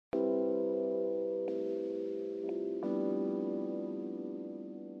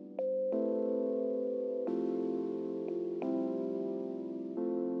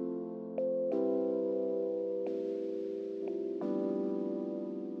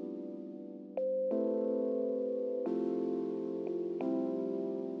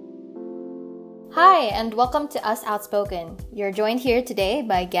Hi, and welcome to Us Outspoken. You're joined here today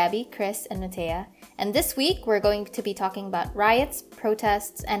by Gabby, Chris, and Matea. And this week, we're going to be talking about riots,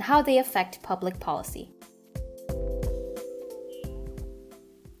 protests, and how they affect public policy.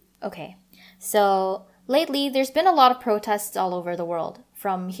 Okay, so lately, there's been a lot of protests all over the world.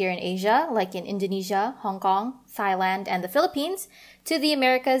 From here in Asia, like in Indonesia, Hong Kong, Thailand, and the Philippines, to the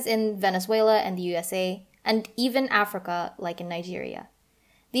Americas in Venezuela and the USA, and even Africa, like in Nigeria.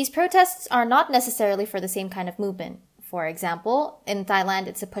 These protests are not necessarily for the same kind of movement. For example, in Thailand,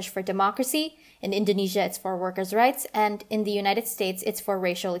 it's a push for democracy, in Indonesia, it's for workers' rights, and in the United States, it's for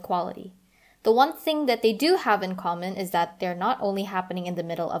racial equality. The one thing that they do have in common is that they're not only happening in the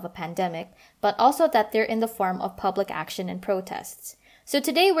middle of a pandemic, but also that they're in the form of public action and protests. So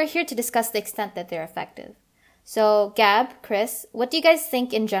today, we're here to discuss the extent that they're effective. So, Gab, Chris, what do you guys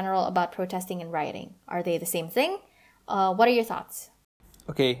think in general about protesting and rioting? Are they the same thing? What are your thoughts?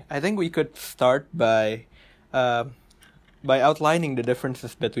 Okay, I think we could start by outlining the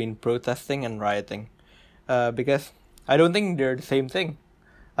differences between protesting and rioting, because I don't think they're the same thing.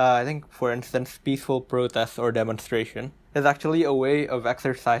 I think, for instance, peaceful protest or demonstration is actually a way of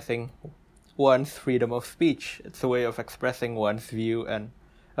exercising one's freedom of speech. It's a way of expressing one's view and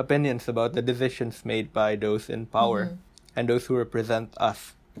opinions about the decisions made by those in power and those who represent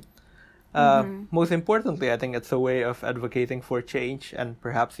us. Most importantly, I think it's a way of advocating for change and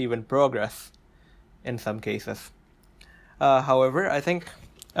perhaps even progress in some cases. However, I think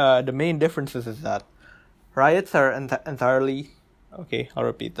the main differences is that riots are entirely... Okay, I'll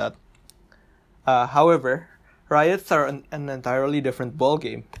repeat that. However, riots are an entirely different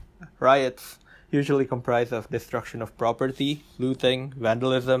ballgame. Riots usually comprise of destruction of property, looting,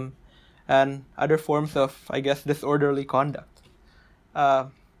 vandalism, and other forms of, disorderly conduct.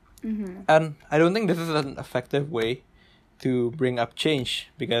 And I don't think this is an effective way to bring up change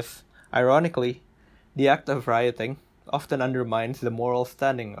because, ironically, the act of rioting often undermines the moral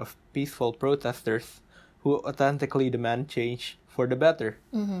standing of peaceful protesters who authentically demand change for the better.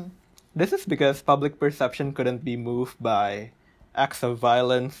 This is because public perception couldn't be moved by acts of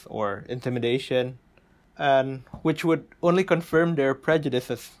violence or intimidation, and which would only confirm their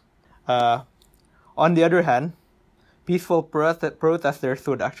prejudices. On the other hand, peaceful protesters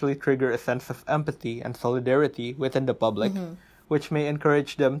would actually trigger a sense of empathy and solidarity within the public, which may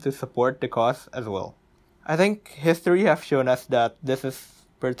encourage them to support the cause as well. I think history has shown us that this is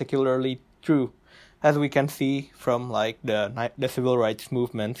particularly true, as we can see from the civil rights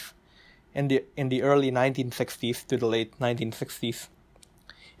movements in the early 1960s to the late 1960s,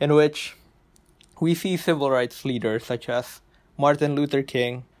 in which we see civil rights leaders such as Martin Luther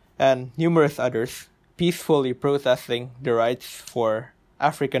King and numerous others peacefully protesting the rights for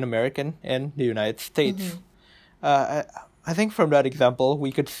African American in the United States. I think from that example,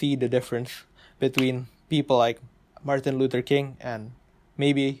 we could see the difference between people like Martin Luther King and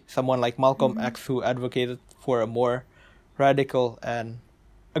maybe someone like Malcolm X, who advocated for a more radical and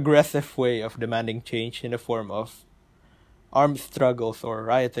aggressive way of demanding change in the form of armed struggles or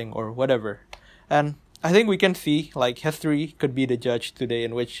rioting or whatever. And I think we can see history could be the judge today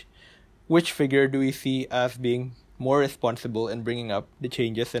in which figure do we see as being more responsible in bringing up the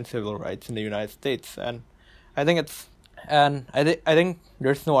changes in civil rights in the United States. And I think I think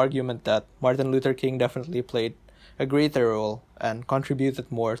there's no argument that Martin Luther King definitely played a greater role and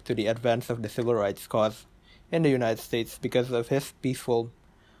contributed more to the advance of the civil rights cause in the United States because of his peaceful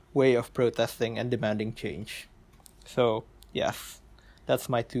way of protesting and demanding change. So, yes, that's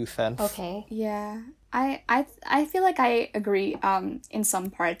my 2 cents. Okay. Yeah, I feel like I agree in some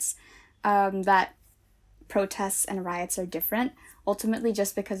parts that protests and riots are different. Ultimately,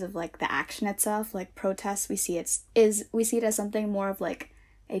 just because of the action itself, protests, we see it as something more of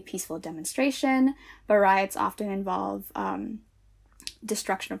a peaceful demonstration, but riots often involve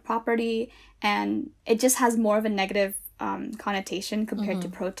destruction of property, and it just has more of a negative connotation compared to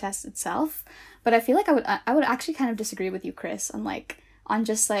protest itself. But I feel like I would actually kind of disagree with you, Chris, on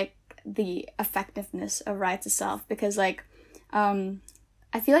just the effectiveness of riots itself, because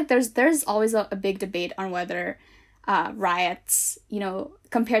I feel like there's always a big debate on whether riots,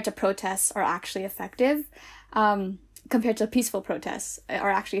 compared to protests, are actually effective, compared to peaceful protests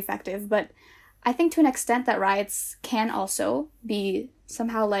are actually effective. But I think to an extent that riots can also be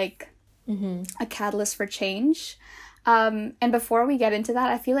somehow a catalyst for change. And before we get into that,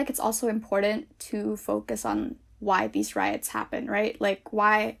 I feel like it's also important to focus on why these riots happen, right?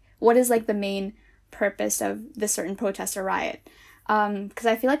 What is the main purpose of this certain protest or riot? Because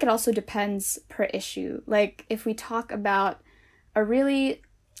I feel like it also depends per issue. If we talk about a really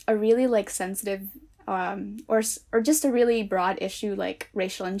sensitive or just a really broad issue like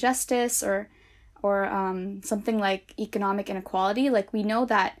racial injustice or or something like economic inequality, like we know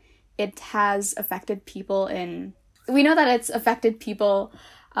that it has affected people it's affected people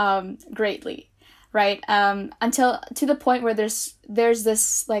greatly, right? Until to the point where there's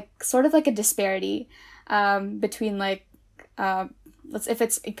this like sort of like a disparity between like if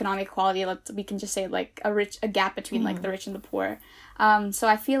it's economic equality, we can just say like a gap between like the rich and the poor. So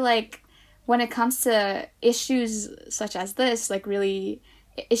I feel like when it comes to issues such as this, like really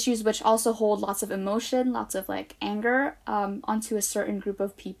issues which also hold lots of emotion, lots of like anger onto a certain group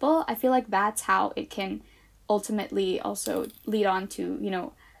of people, I feel like that's how it can ultimately also lead on to, you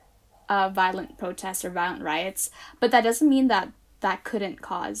know, violent protests or violent riots. But that doesn't mean that that couldn't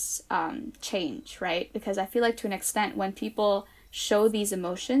cause change, right? Because I feel like to an extent, when people show these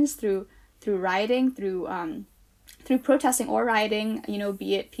emotions through rioting, through protesting or rioting, you know,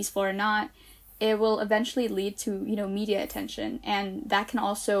 be it peaceful or not, it will eventually lead to, you know, media attention, and that can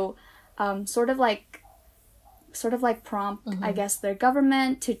also sort of like prompt, I guess, their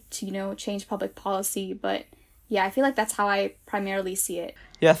government to you know, change public policy. But yeah, I feel like that's how I primarily see it.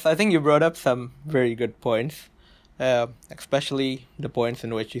 Yes, I think you brought up some very good points, especially the points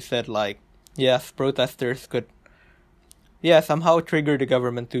in which you said, like, yes, protesters could, somehow trigger the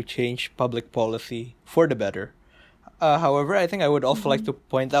government to change public policy for the better. However, I think I would also like to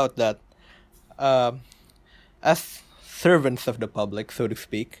point out that as servants of the public, so to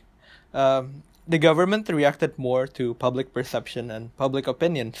speak, the government reacted more to public perception and public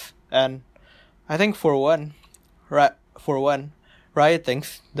opinions. And I think for one, rioting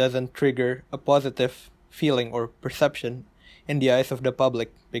doesn't trigger a positive feeling or perception in the eyes of the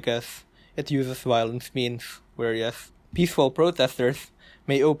public because it uses violence means, whereas peaceful protesters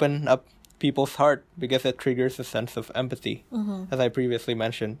may open up people's heart because it triggers a sense of empathy, as I previously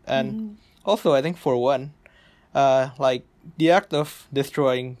mentioned. And also, I think for one, like the act of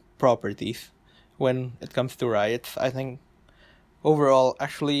destroying properties when it comes to riots, I think overall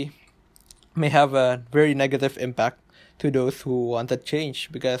actually may have a very negative impact to those who wanted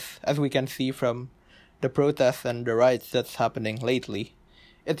change, because as we can see from the protests and the riots that's happening lately,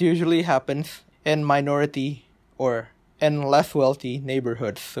 it usually happens in minority or in less wealthy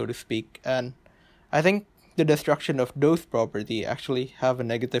neighborhoods, so to speak. And I think the destruction of those property actually have a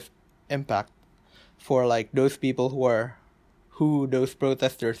negative impact for like those people who those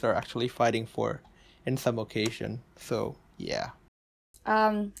protesters are actually fighting for in some occasion. So yeah.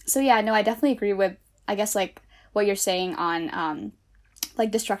 No, I definitely agree with, I guess, like what you're saying on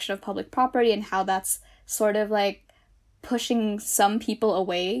like destruction of public property and how that's sort of like pushing some people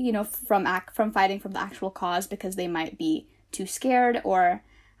away, you know, from fighting from the actual cause because they might be too scared, or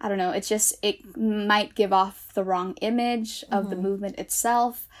I don't know, it might give off the wrong image of the movement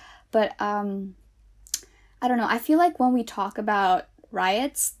itself. But I don't know, I feel like when we talk about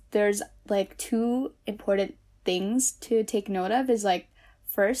riots, there's like two important things to take note of. Is like,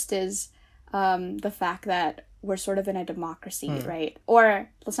 first is the fact that we're sort of in a democracy, right? Or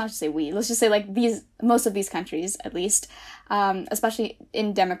let's not just say let's just say like most of these countries, at least, especially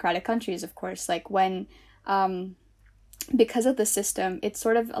in democratic countries, of course, like when, because of the system, it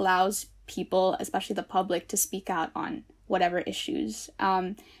sort of allows people, especially the public, to speak out on whatever issues.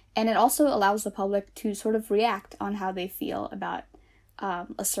 And it also allows the public to sort of react on how they feel about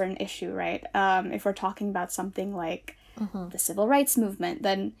a certain issue, right? If we're talking about something like the civil rights movement,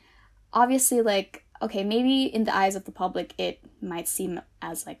 then obviously, like, okay, maybe in the eyes of the public, it might seem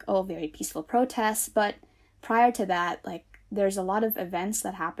as like, oh, very peaceful protests. But prior to that, like, there's a lot of events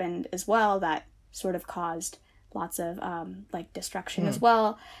that happened as well that sort of caused lots of like destruction as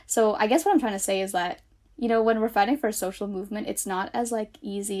well. So I guess what I'm trying to say is that, you know, when we're fighting for a social movement, it's not as like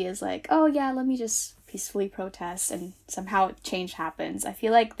easy as like, oh yeah, let me just peacefully protest and somehow change happens. I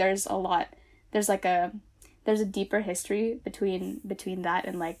feel like there's a deeper history between that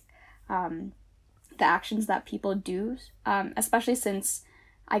and like the actions that people do, especially since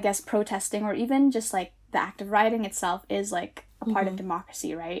I guess protesting or even just like the act of rioting itself is like a part of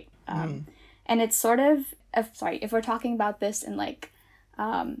democracy, right? And it's sort of, if we're talking about this in like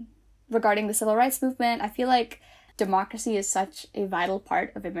regarding the civil rights movement, I feel like democracy is such a vital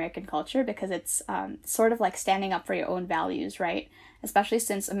part of American culture because it's sort of like standing up for your own values, right? Especially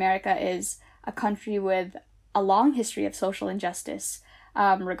since America is a country with a long history of social injustice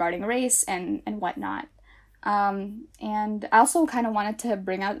regarding race and whatnot. And I also kind of wanted to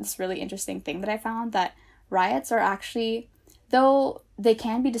bring out this really interesting thing that I found, that riots are actually, though they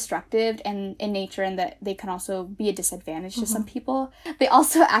can be destructive and in nature and that they can also be a disadvantage to some people, they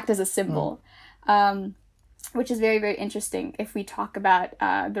also act as a symbol, which is very, very interesting if we talk about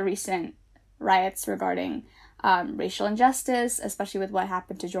the recent riots regarding racial injustice, especially with what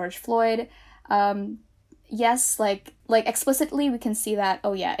happened to George Floyd. Yes, like explicitly we can see that,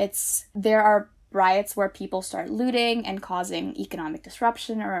 oh yeah, there are riots where people start looting and causing economic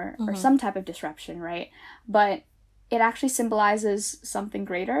disruption or some type of disruption, right? But it actually symbolizes something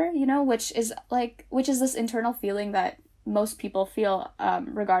greater, which is this internal feeling that most people feel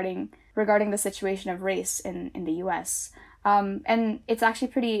regarding the situation of race in the US. And it's actually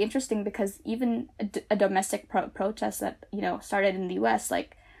pretty interesting because even a domestic protest that, started in the US,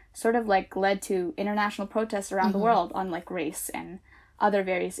 like, sort of like led to international protests around the world on like race and other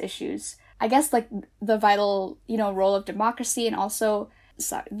various issues. I guess like the vital, role of democracy and also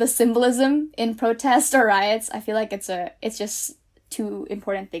the symbolism in protests or riots, I feel like it's just two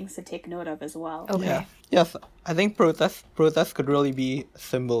important things to take note of as well. Okay. Yeah. Yes, I think protests could really be a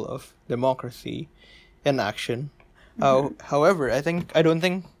symbol of democracy in action. However, I don't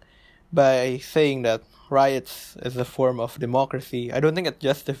think by saying that riots is a form of democracy, I don't think it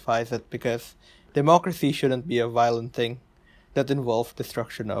justifies it, because democracy shouldn't be a violent thing that involves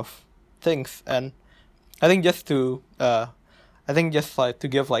destruction of things. And I think just like to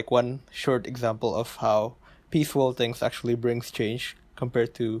give like one short example of how peaceful things actually brings change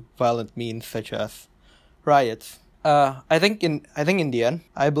compared to violent means such as riots. I think in the end,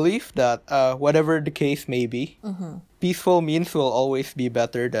 I believe that whatever the case may be, peaceful means will always be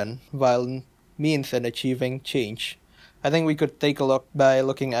better than violent means in achieving change. I think we could take a look by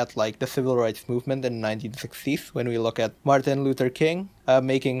looking at like the civil rights movement in the 1960s, when we look at Martin Luther King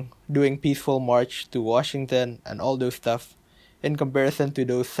doing peaceful march to Washington and all those stuff, in comparison to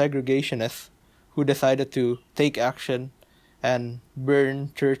those segregationists who decided to take action and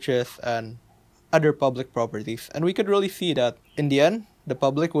burn churches and other public properties. And we could really see that in the end, the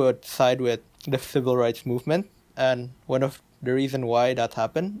public would side with the civil rights movement. And one of the reason why that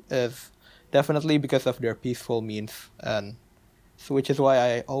happened is definitely because of their peaceful means. And so, which is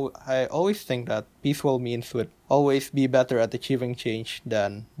why I always think that peaceful means would always be better at achieving change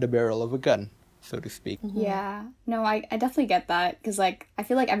than the barrel of a gun, so to speak. Yeah. No, I definitely get that, because like I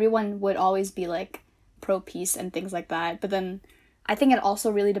feel like everyone would always be like pro peace and things like that, but then I think it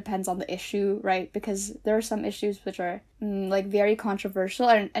also really depends on the issue, right? Because there are some issues which are like very controversial,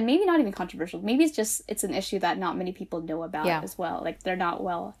 and maybe not even controversial. Maybe it's an issue that not many people know about as well. Like they're not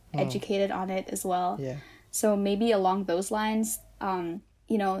well educated on it as well. Yeah. So maybe along those lines,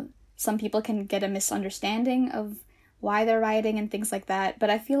 some people can get a misunderstanding of why they're rioting and things like that.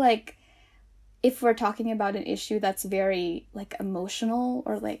 But I feel like if we're talking about an issue that's very like emotional,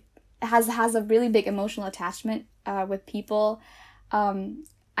 or like has a really big emotional attachment with people,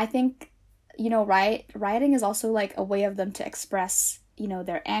 I think, rioting is also like a way of them to express,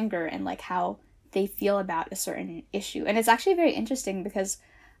 their anger and like how they feel about a certain issue. And it's actually very interesting because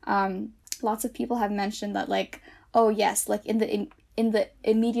lots of people have mentioned that like, oh yes, like in the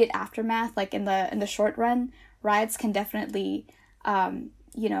immediate aftermath, like in the short run, riots can definitely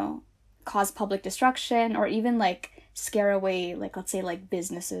cause public destruction, or even like scare away, like, let's say like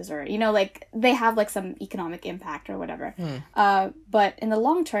businesses, or like they have like some economic impact or whatever. But in the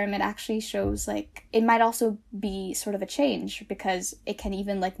long term, it actually shows like it might also be sort of a change, because it can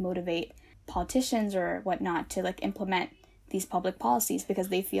even like motivate politicians or whatnot to like implement these public policies, because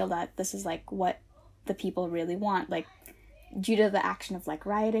they feel that this is like what the people really want, like due to the action of like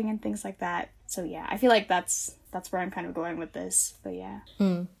rioting and things like that. So yeah, I feel like that's where I'm kind of going with this. But yeah.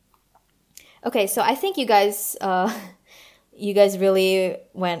 Okay, so I think you guys really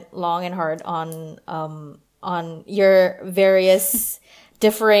went long and hard on your various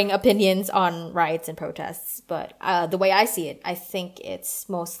differing opinions on riots and protests. But the way I see it, I think it's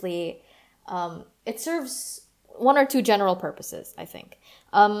mostly it serves one or two general purposes, I think.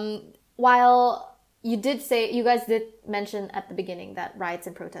 While you guys did mention at the beginning that riots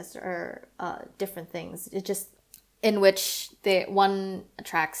and protests are different things. It's just in which one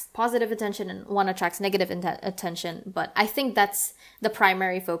attracts positive attention and one attracts negative attention. But I think that's the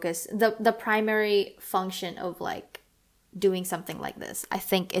primary focus, the primary function of like doing something like this. I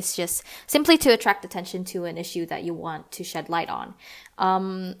think it's just simply to attract attention to an issue that you want to shed light on.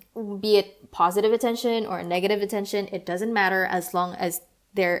 Be it positive attention or negative attention, it doesn't matter as long as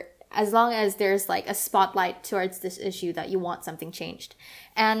there's like a spotlight towards this issue that you want something changed.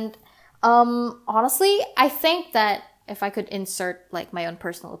 And honestly, I think that if I could insert like my own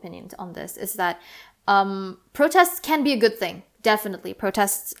personal opinion on this, is that protests can be a good thing. Definitely,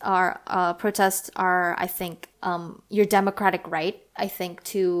 protests are I think your democratic right. I think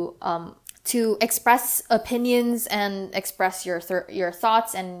to express opinions and express your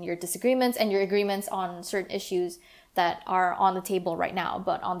thoughts and your disagreements and your agreements on certain issues. that are on the table right now.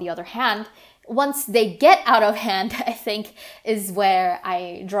 But on the other hand, once they get out of hand, I think is where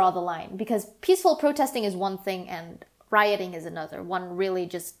I draw the line, because peaceful protesting is one thing and rioting is another. One really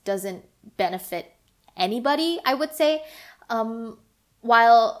just doesn't benefit anybody, I would say.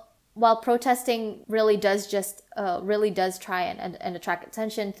 While protesting really does try and attract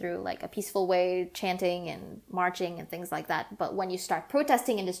attention through like a peaceful way, chanting and marching and things like that. But when you start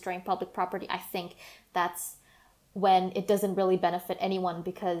protesting and destroying public property, I think that's when it doesn't really benefit anyone,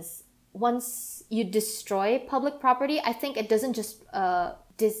 because once you destroy public property, I think it doesn't just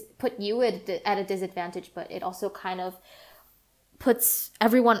put you at a disadvantage, but it also kind of puts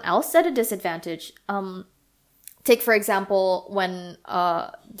everyone else at a disadvantage. Take, for example, when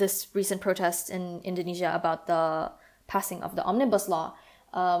this recent protest in Indonesia about the passing of the omnibus law,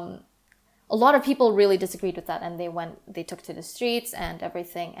 a lot of people really disagreed with that, and they took to the streets and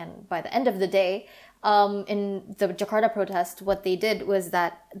everything. And by the end of the day, in the Jakarta protest, what they did was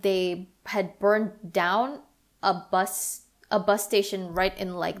that they had burned down a bus station right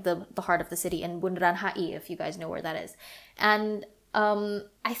in like the heart of the city in Bundaran HI, if you guys know where that is. And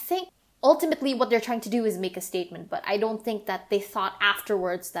I think ultimately what they're trying to do is make a statement, but I don't think that they thought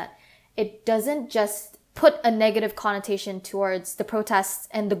afterwards that it doesn't just put a negative connotation towards the protests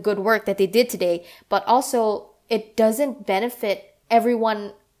and the good work that they did today, but also it doesn't benefit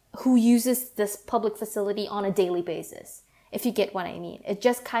everyone who uses this public facility on a daily basis, if you get what I mean. It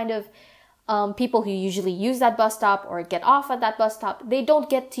just kind of, people who usually use that bus stop or get off at that bus stop, they don't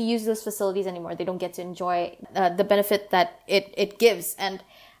get to use those facilities anymore. They don't get to enjoy the benefit that it gives. And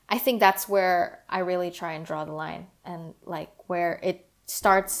I think that's where I really try and draw the line, and like where it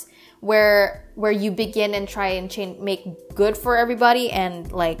starts, where you begin and try and make good for everybody,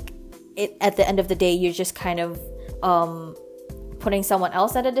 and like it at the end of the day you're just kind of putting someone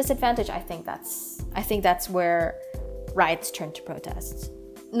else at a disadvantage. I think that's where riots turn to protests.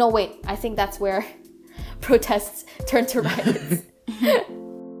 No, wait, I think that's where protests turn to riots.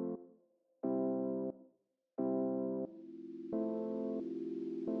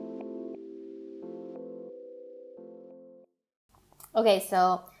 Okay,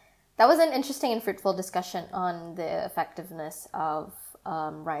 so that was an interesting and fruitful discussion on the effectiveness of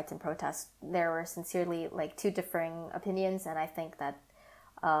riots and protests. There were sincerely like two differing opinions, and I think that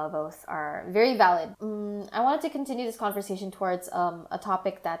both are very valid. I wanted to continue this conversation towards a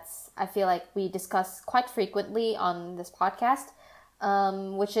topic that's, I feel like we discuss quite frequently on this podcast,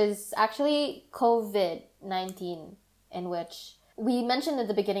 which is actually COVID-19, in which we mentioned at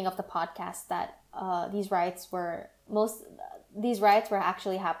the beginning of the podcast that these riots were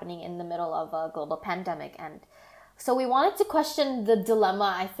actually happening in the middle of a global pandemic. And so we wanted to question the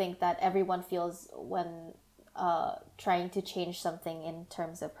dilemma, I think, that everyone feels when trying to change something in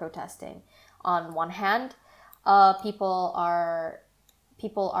terms of protesting. On one hand, people are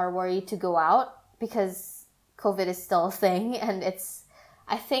worried to go out because COVID is still a thing, and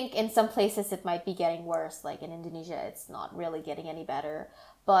I think in some places it might be getting worse. Like in Indonesia, it's not really getting any better.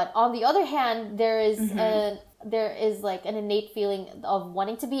 But on the other hand, there is like an innate feeling of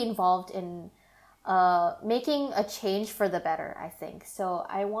wanting to be involved in making a change for the better, I think. So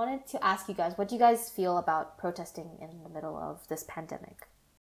I wanted to ask you guys, what do you guys feel about protesting in the middle of this pandemic?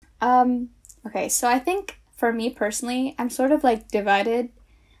 Okay, so I think for me personally, I'm sort of like divided.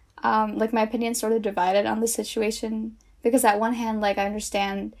 Like my opinion's sort of divided on the situation, because at one hand, like I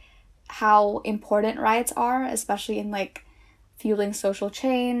understand how important riots are, especially in like fueling social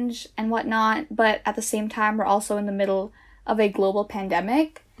change and whatnot, but at the same time we're also in the middle of a global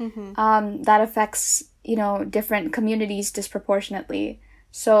pandemic that affects, different communities disproportionately.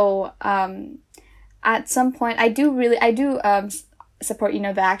 So at some point I do support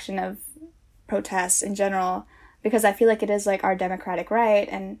the action of protests in general, because I feel like it is like our democratic right,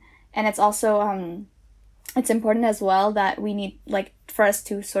 and it's also it's important as well that we need, like, for us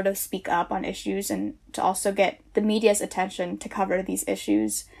to sort of speak up on issues and to also get the media's attention to cover these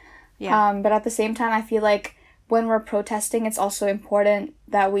issues. Yeah. But at the same time, I feel like when we're protesting, it's also important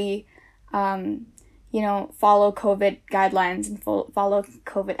that we, follow COVID guidelines and follow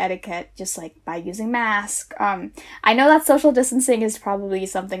COVID etiquette, just like by using masks. I know that social distancing is probably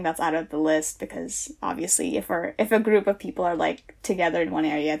something that's out of the list, because obviously if a group of people are like together in one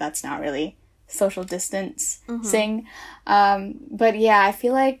area, that's not really social distancing. But yeah, I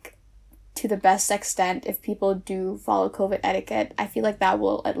feel like to the best extent, if people do follow COVID etiquette, I feel like that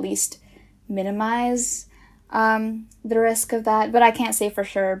will at least minimize the risk of that. But I can't say for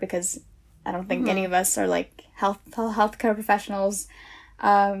sure, because I don't think any of us are like healthcare professionals.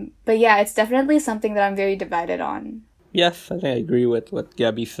 But yeah, it's definitely something that I'm very divided on. Yes, I think I agree with what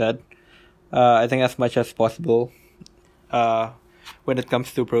Gabby said. I think as much as possible, when it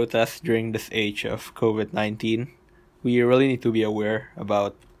comes to protests during this age of COVID-19, we really need to be aware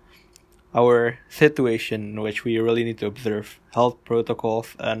about our situation, in which we really need to observe health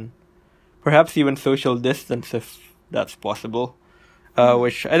protocols and perhaps even social distance if that's possible.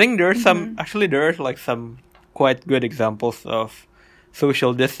 Which I think there are there are like some quite good examples of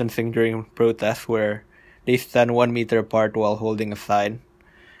social distancing during protests where they stand 1 meter apart while holding a sign.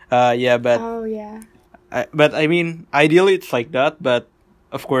 Yeah, but Oh yeah. I mean, ideally it's like that, but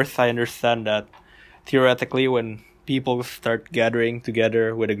of course I understand that theoretically when people start gathering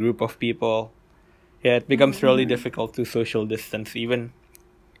together with a group of people, yeah, it becomes really difficult to social distance even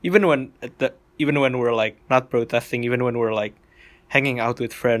when even when we're like not protesting, even when we're like hanging out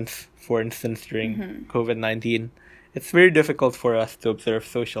with friends, for instance, during COVID-19, it's very difficult for us to observe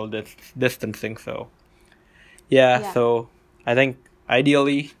social distancing. So Yeah. so I think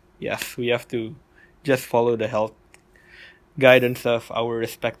ideally, yes, we have to just follow the health guidance of our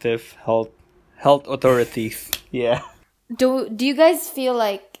respective health authorities. Yeah. Do you guys feel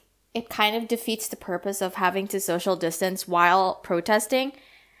like it kind of defeats the purpose of having to social distance while protesting?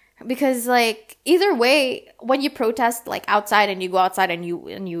 Because like either way, when you protest like outside and you go outside and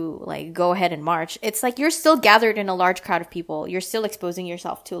you like go ahead and march, it's like you're still gathered in a large crowd of people. You're still exposing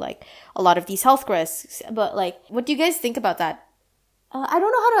yourself to like a lot of these health risks. But like, what do you guys think about that? I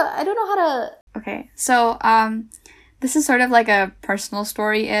don't know how to. Okay, so this is sort of like a personal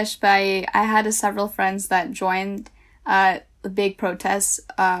story-ish, but I had several friends that joined the big protests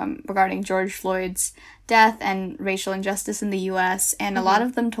regarding George Floyd's death and racial injustice in the U.S., and a lot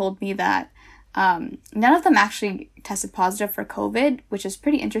of them told me that none of them actually tested positive for COVID, which is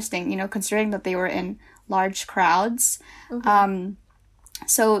pretty interesting, you know, considering that they were in large crowds.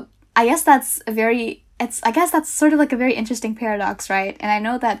 So I guess that's sort of like a very interesting paradox, right? And I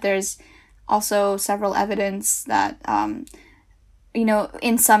know that there's also several evidence that, you know,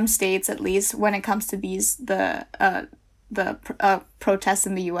 in some states at least, when it comes to the protests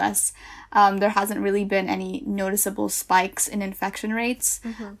in the U.S., there hasn't really been any noticeable spikes in infection rates,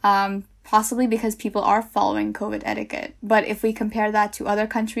 possibly because people are following COVID etiquette. But if we compare that to other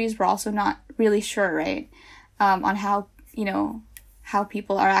countries, we're also not really sure, right, on how, you know, how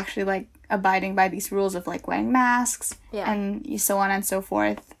people are actually like abiding by these rules of like wearing masks and so on and so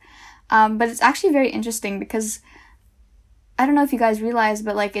forth. But it's actually very interesting because I don't know if you guys realize,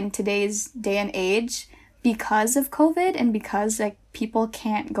 but like in today's day and age, because of COVID and because like people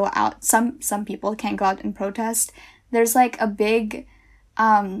can't go out, some people can't go out and protest, there's like a big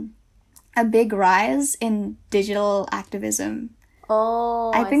rise in digital activism.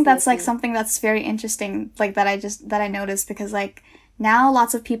 Oh, I think that's like something that's very interesting, like that I noticed, because like now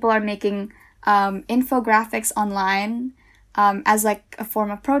lots of people are making infographics online as like a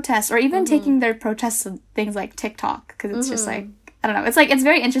form of protest, or even taking their protests to things like TikTok, because it's just like, I don't know, it's like, it's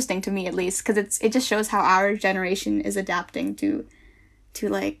very interesting to me at least, because it just shows how our generation is adapting to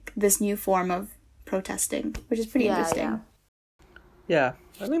like this new form of protesting, which is pretty interesting. Yeah,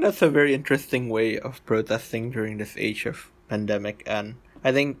 I think that's a very interesting way of protesting during this age of pandemic. And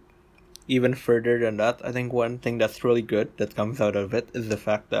I think even further than that, I think one thing that's really good that comes out of it is the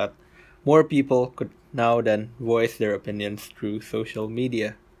fact that more people could now then voice their opinions through social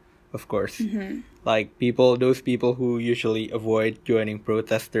media, of course. Like those people who usually avoid joining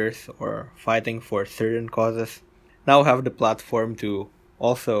protesters or fighting for certain causes now have the platform to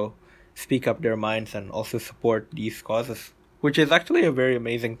also speak up their minds and also support these causes, which is actually a very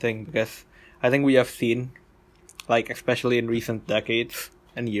amazing thing, because I think we have seen, like especially in recent decades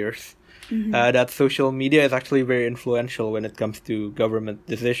and years, that social media is actually very influential when it comes to government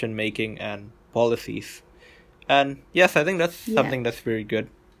decision making and policies. And yes, I think that's something that's very good.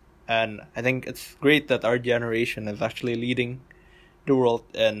 And I think it's great that our generation is actually leading the world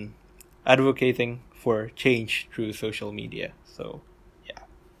and advocating for change through social media. So, yeah.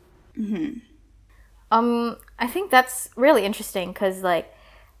 I think that's really interesting because, like,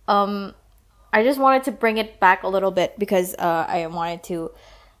 I just wanted to bring it back a little bit because I wanted to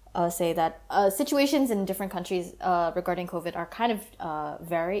say that situations in different countries regarding COVID are kind of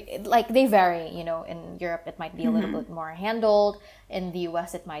they vary. You know, in Europe it might be a little bit more handled. In the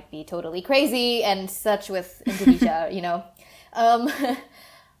US it might be totally crazy, and such with Indonesia. You know,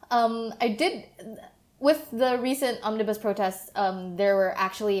 I did. With the recent omnibus protests, there were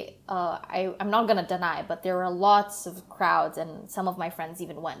actually, I'm not going to deny, but there were lots of crowds, and some of my friends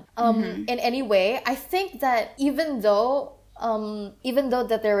even went. In any way, I think that even though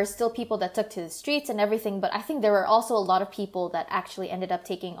that there were still people that took to the streets and everything, but I think there were also a lot of people that actually ended up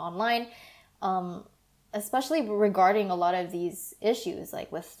taking online. especially regarding a lot of these issues,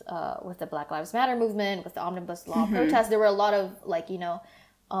 like with the Black Lives Matter movement, with the omnibus law protests, there were a lot of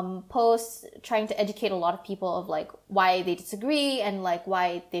posts trying to educate a lot of people of like why they disagree and like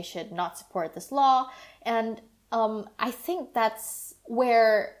why they should not support this law. And I think that's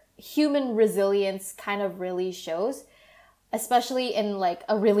where human resilience kind of really shows, especially in like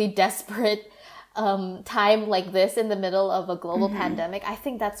a really desperate time like this in the middle of a global pandemic. I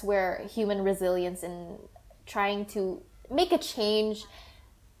think that's where human resilience in trying to make a change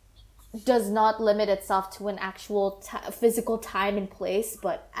does not limit itself to an actual physical time and place,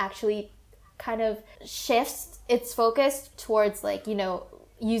 but actually kind of shifts its focus towards like,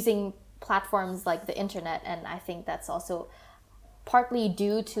 using platforms like the internet. And I think that's also partly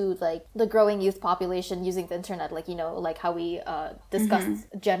due to like the growing youth population using the internet, like like how we discussed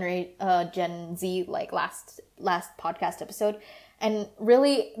Gen Z like last podcast episode. And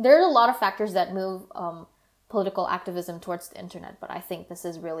really there are a lot of factors that move political activism towards the internet, but I think this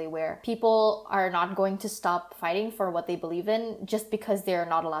is really where people are not going to stop fighting for what they believe in just because they're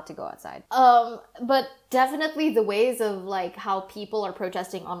not allowed to go outside. But definitely the ways of like how people are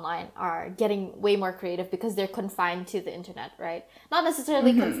protesting online are getting way more creative because they're confined to the internet, right? Not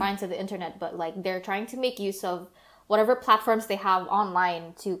necessarily confined to the internet, but like they're trying to make use of whatever platforms they have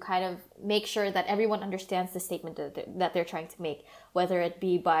online to kind of make sure that everyone understands the statement that they're trying to make, whether it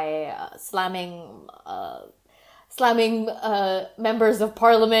be by slamming members of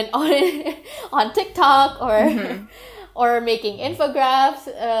parliament on TikTok or making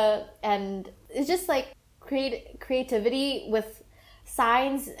infographics, and it's just like creativity with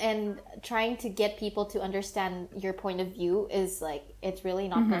signs and trying to get people to understand your point of view is like, it's really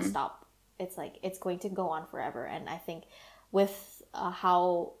not going to stop. It's like it's going to go on forever. And I think with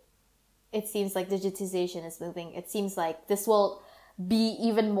how it seems like digitization is moving, it seems like this will be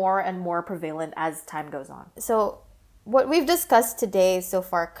even more and more prevalent as time goes on. So what we've discussed today so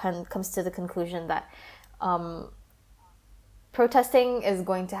far comes to the conclusion that protesting is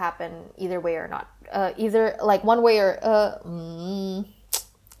going to happen either way or not. Either like one way or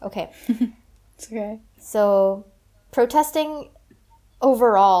okay. It's okay. So protesting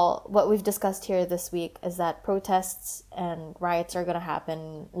overall, what we've discussed here this week is that protests and riots are going to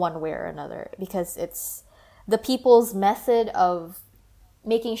happen one way or another because it's the people's method of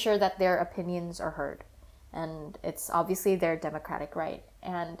making sure that their opinions are heard. And it's obviously their democratic right.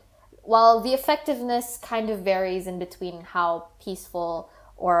 And while the effectiveness kind of varies in between how peaceful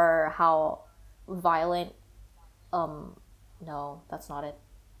or how violent, no, that's not it.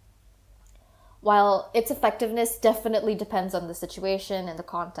 While its effectiveness definitely depends on the situation and the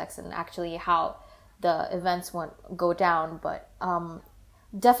context and actually how the events won't go down, but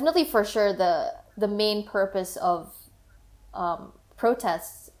definitely for sure the main purpose of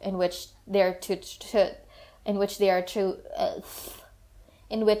protests in which they are to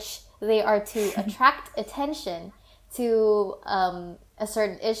attract attention to a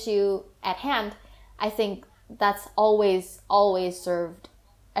certain issue at hand, I think that's always served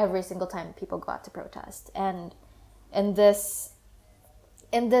every single time people go out to protest. And in this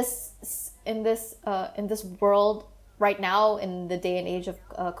world right now, in the day and age of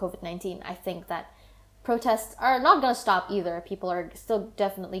COVID-19, I think that protests are not going to stop either. People are still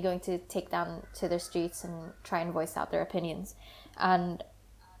definitely going to take down to their streets and try and voice out their opinions. And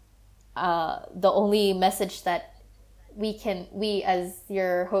the only message that we as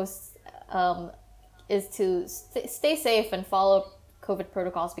your hosts, is to stay safe and follow COVID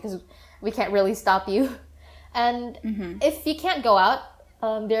protocols because we can't really stop you. And if you can't go out,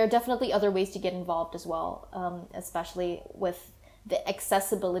 there are definitely other ways to get involved as well, especially with the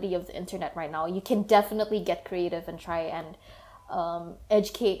accessibility of the internet right now. You can definitely get creative and try and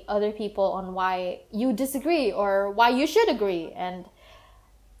educate other people on why you disagree or why you should agree. And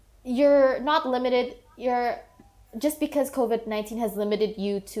you're not limited. Just because COVID-19 has limited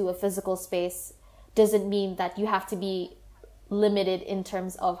you to a physical space doesn't mean that you have to be limited in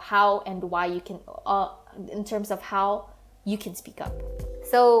terms of how and why you can, in terms of how you can speak up.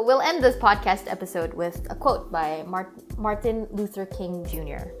 So we'll end this podcast episode with a quote by Martin Luther King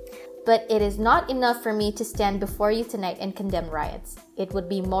Jr. "But it is not enough for me to stand before you tonight and condemn riots. It would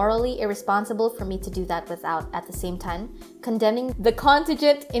be morally irresponsible for me to do that without, at the same time, condemning the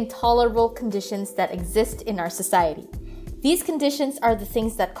contingent, intolerable conditions that exist in our society. These conditions are the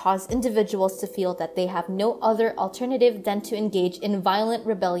things that cause individuals to feel that they have no other alternative than to engage in violent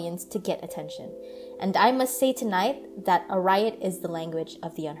rebellions to get attention. And I must say tonight that a riot is the language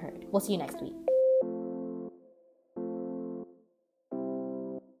of the unheard." We'll see you next week.